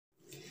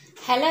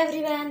Hello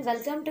everyone,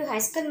 welcome to High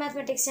School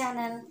Mathematics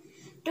channel.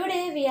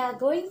 Today we are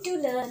going to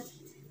learn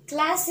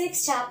Class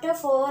 6 Chapter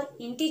 4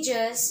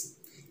 Integers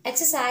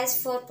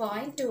Exercise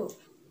 4.2.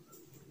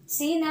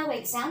 See now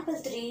example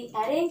 3.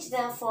 Arrange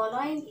the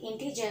following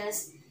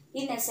integers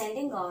in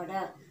ascending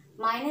order.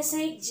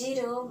 -8,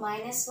 0,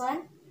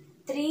 -1,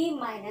 3,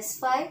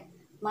 -5,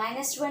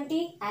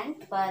 -20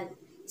 and 12.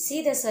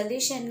 See the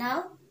solution now.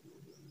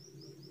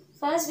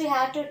 First we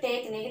have to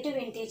take negative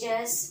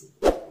integers.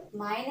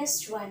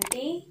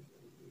 -20,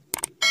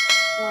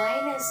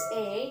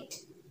 -8,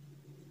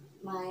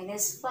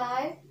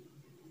 -5,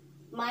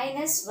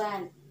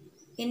 -1.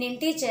 In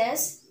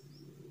integers,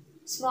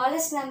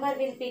 smallest number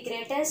will be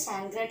greatest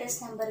and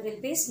greatest number will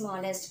be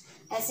smallest.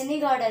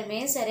 Ascending order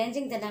means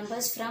arranging the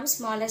numbers from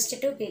smallest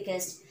to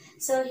biggest.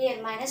 So here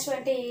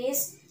 -20 is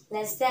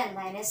less than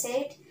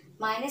 -8,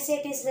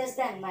 -8 is less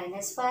than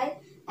 -5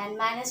 and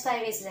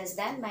 -5 is less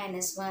than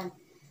 -1.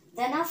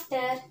 Then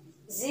after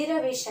 0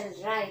 we shall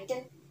write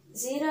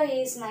 0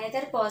 is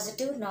neither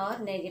positive nor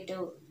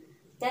negative.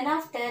 Then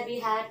after we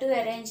have to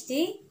arrange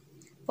the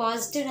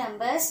positive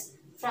numbers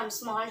from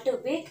small to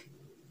big.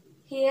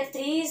 Here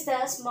 3 is the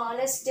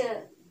smallest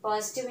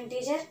positive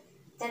integer.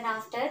 Then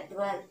after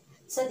 12.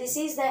 So this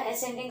is the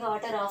ascending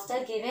order of the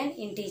given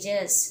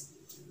integers.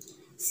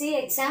 See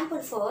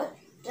example 4.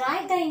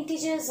 Write the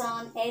integers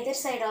on either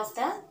side of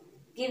the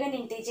given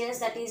integers,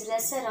 that is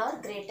lesser or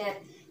greater.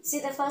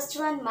 See the first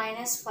one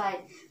 -5.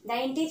 The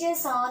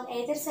integers on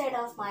either side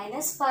of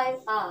 -5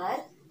 are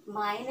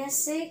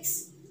 -6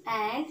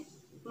 and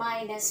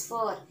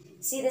 -4.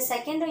 See the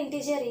second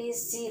integer is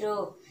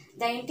 0.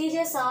 The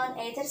integers on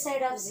either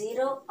side of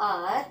 0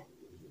 are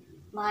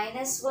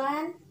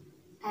 -1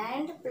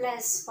 and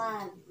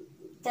 +1.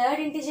 Third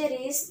integer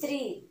is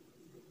 3.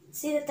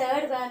 See the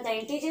third one, the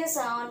integers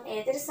on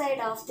either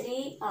side of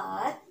 3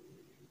 are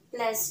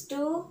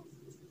 +2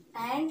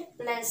 and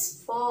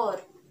 +4.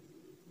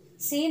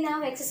 See now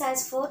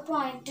exercise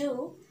 4.2.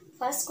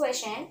 First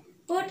question,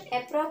 put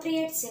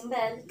appropriate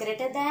symbol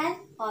greater than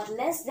or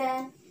less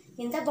than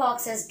in the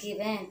boxes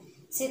given.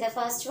 See the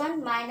first one,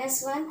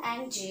 -1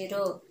 and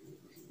 0.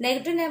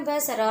 Negative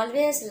numbers are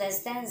always less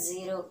than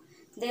 0.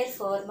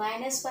 Therefore,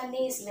 -1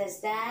 is less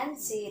than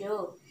 0.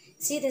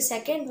 See the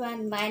second one,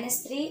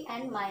 -3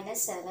 and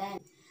 -7.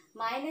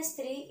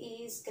 -3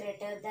 is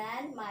greater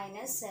than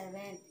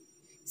 -7.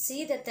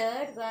 See the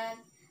third one,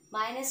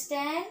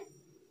 -10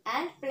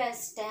 and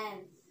 +10.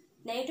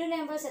 Negative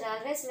numbers are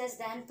always less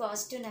than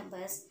positive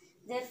numbers.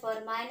 Therefore,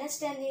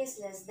 -10 is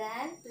less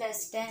than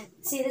 +10.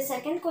 See the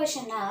second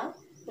question now.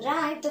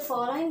 Write the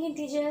following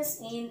integers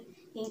in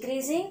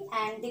increasing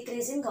and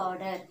decreasing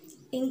order.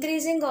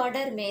 Increasing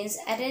order means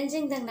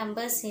arranging the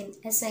numbers in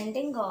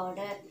ascending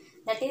order.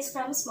 That is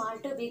from small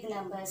to big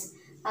numbers.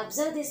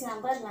 Observe this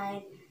number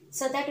line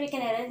so that we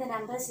can arrange the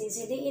numbers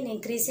easily in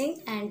increasing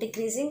and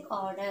decreasing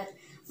order.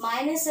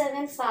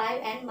 -7, 5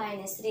 and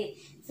 -3.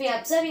 If we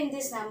observe in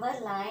this number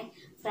line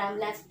from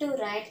left to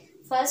right,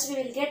 first we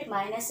will get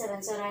 -7.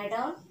 So write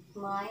down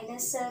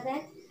 -7.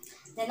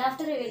 Then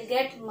after we will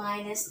get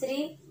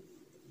 -3.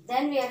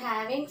 Then we are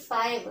having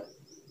 5.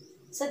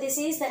 So this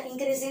is the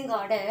increasing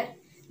order.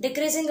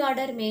 Decreasing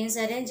order means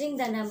arranging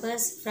the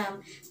numbers from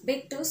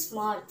big to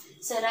small.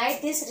 So write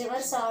this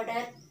reverse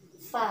order.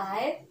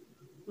 5,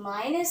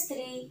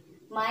 -3,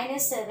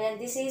 -7.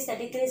 This is the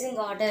decreasing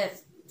order.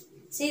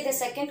 See the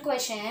second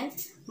question.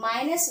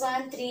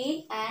 -1, 3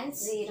 and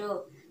 0.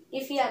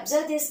 If we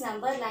observe this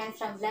number line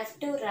from left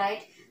to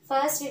right,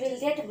 first we will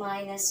get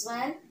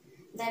 -1.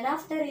 Then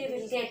after we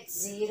will get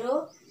 0.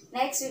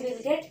 Next we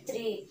will get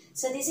 3.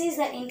 So this is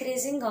the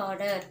increasing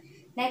order.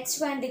 Next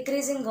one,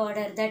 decreasing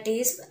order, that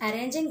is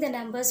arranging the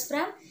numbers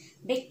from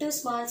big to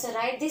small. So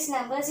write these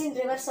numbers in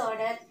reverse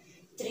order.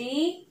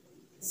 3,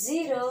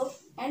 0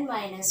 and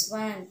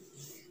 -1.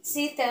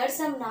 See third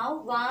sum now.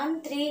 1,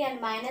 3 and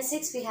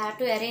 -6 we have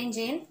to arrange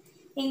in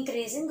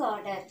increasing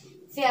order.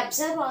 If we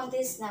observe on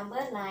this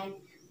number line,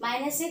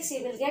 -6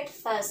 you will get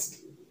first.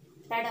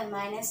 Write down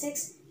 -6,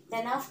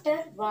 then after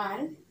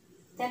 1,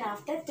 then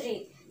after 3.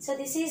 So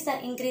this is the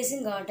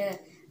increasing order.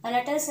 Now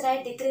let us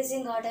write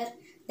decreasing order.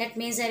 That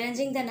means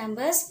arranging the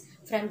numbers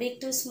from big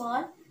to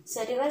small. So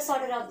reverse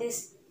order of this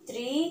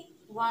 3,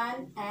 1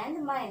 and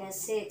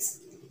 -6.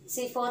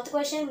 See fourth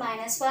question,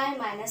 -5,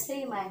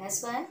 -3,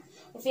 -1.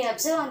 If we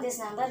observe on this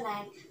number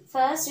line,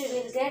 first we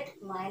will get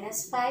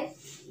 -5,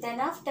 then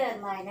after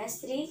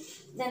 -3,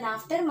 then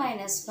after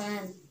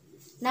 -1.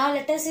 Now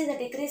let us see the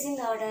decreasing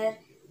order.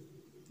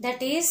 That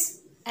is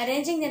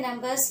arranging the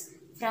numbers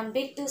from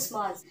big to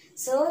small.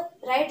 So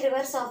write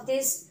reverse of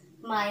this.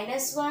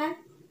 -1,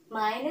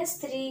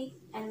 -3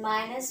 and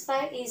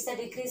 -5 is the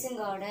decreasing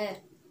order.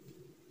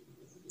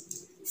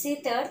 See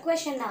third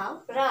question now.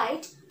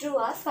 Write true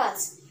or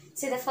false.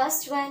 See the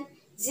first one.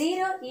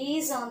 0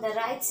 is on the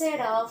right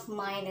side of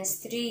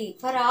 -3.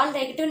 For all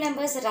negative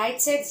numbers, right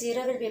side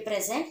 0 will be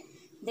present.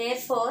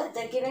 Therefore,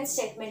 the given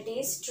statement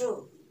is true.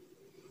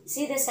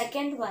 See the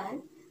second one.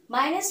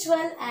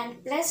 -12 and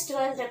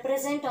 +12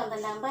 represent on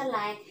the number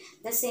line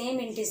the same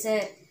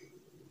integer.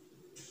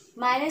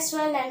 minus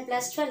 12 and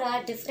plus 12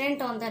 are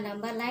different on the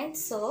number line.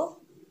 So,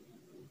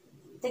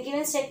 the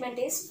given statement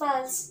is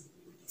false.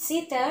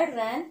 See third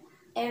one.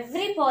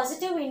 Every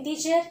positive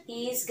integer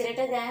is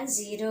greater than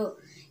 0.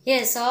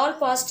 Yes, all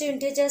positive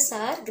integers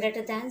are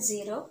greater than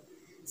 0.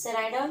 So,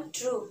 write down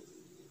true.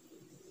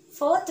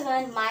 Fourth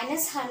one,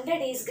 minus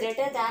 100 is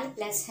greater than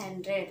plus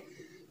 100.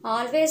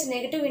 Always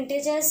negative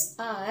integers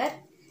are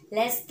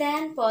less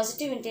than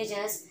positive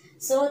integers.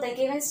 So, the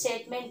given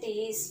statement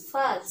is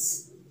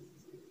false.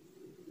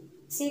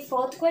 See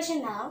fourth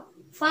question now.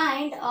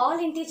 Find all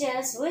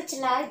integers which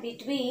lie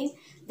between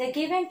the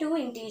given two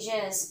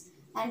integers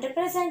and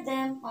represent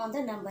them on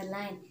the number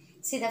line.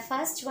 See the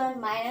first one,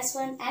 minus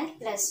 1 and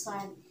plus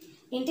 1.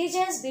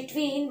 Integers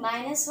between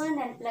minus 1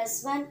 and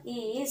plus 1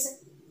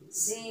 is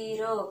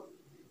 0.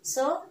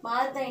 So,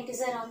 mark the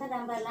integer on the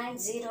number line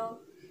 0.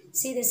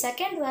 See the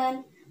second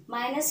one,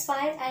 minus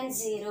 5 and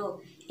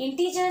 0.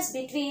 Integers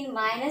between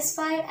minus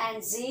 5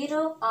 and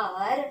 0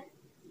 are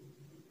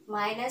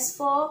minus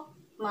 4,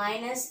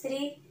 minus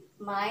 3,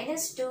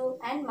 minus 2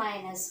 and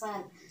minus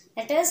 1.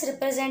 Let us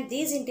represent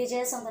these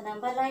integers on the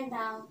number line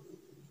now.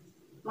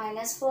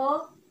 Minus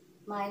 4,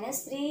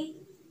 minus 3,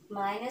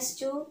 minus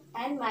 2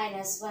 and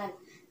minus 1.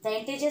 The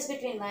integers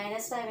between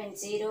minus 5 and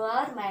 0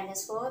 are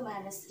minus 4,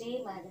 minus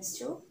 3, minus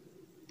 2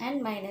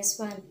 and minus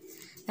 1.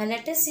 Now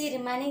let us see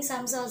remaining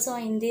sums also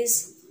in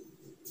this.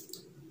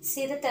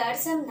 See the third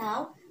sum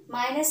now.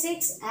 Minus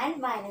 6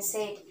 and minus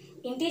 8.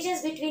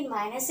 Integers between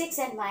minus 6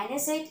 and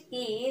minus 8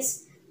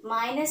 is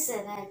minus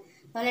 7.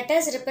 Now let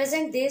us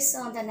represent this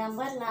on the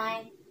number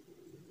line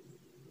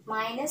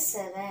minus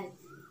 7.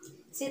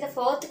 See the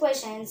fourth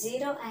question,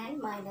 0 and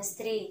minus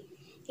 3.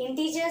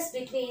 Integers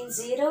between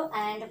 0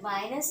 and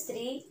minus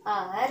 3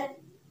 are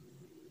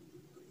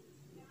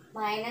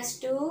minus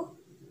 2,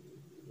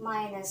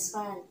 minus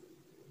 1.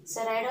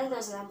 So write down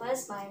those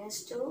numbers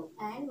minus 2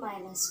 and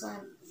minus 1.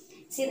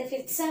 See the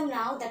fifth sum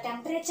now. The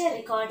temperature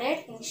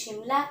recorded in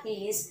Shimla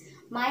is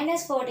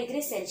minus 4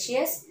 degrees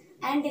Celsius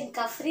and in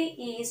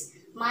Kafri is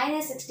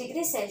minus 6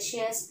 degrees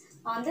Celsius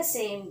on the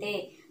same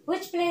day.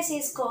 Which place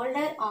is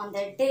colder on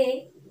the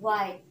day?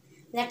 Why?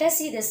 Let us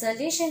see the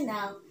solution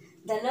now.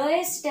 The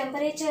lowest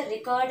temperature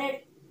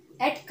recorded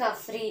at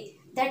Kafri,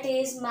 that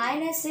is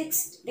minus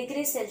 6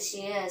 degrees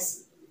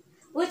Celsius.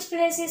 Which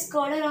place is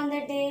colder on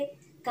the day?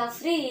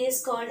 Kafri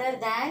is colder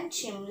than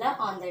Shimla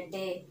on the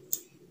day.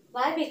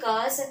 Why?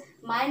 Because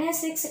minus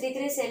 6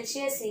 degrees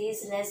Celsius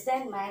is less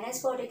than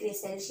minus 4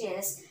 degrees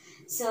Celsius.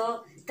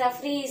 So,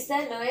 Kafri is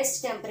the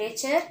lowest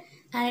temperature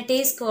and it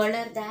is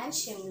colder than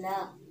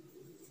Shimla.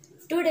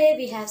 Today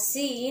we have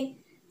seen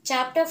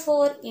Chapter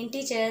 4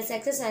 Integers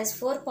exercise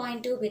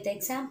 4.2 with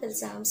example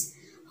sums.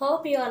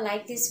 Hope you all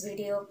like this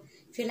video.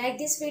 If you like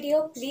this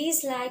video,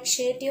 please like,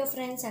 share to your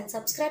friends and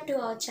subscribe to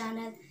our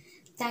channel.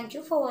 Thank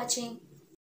you for watching.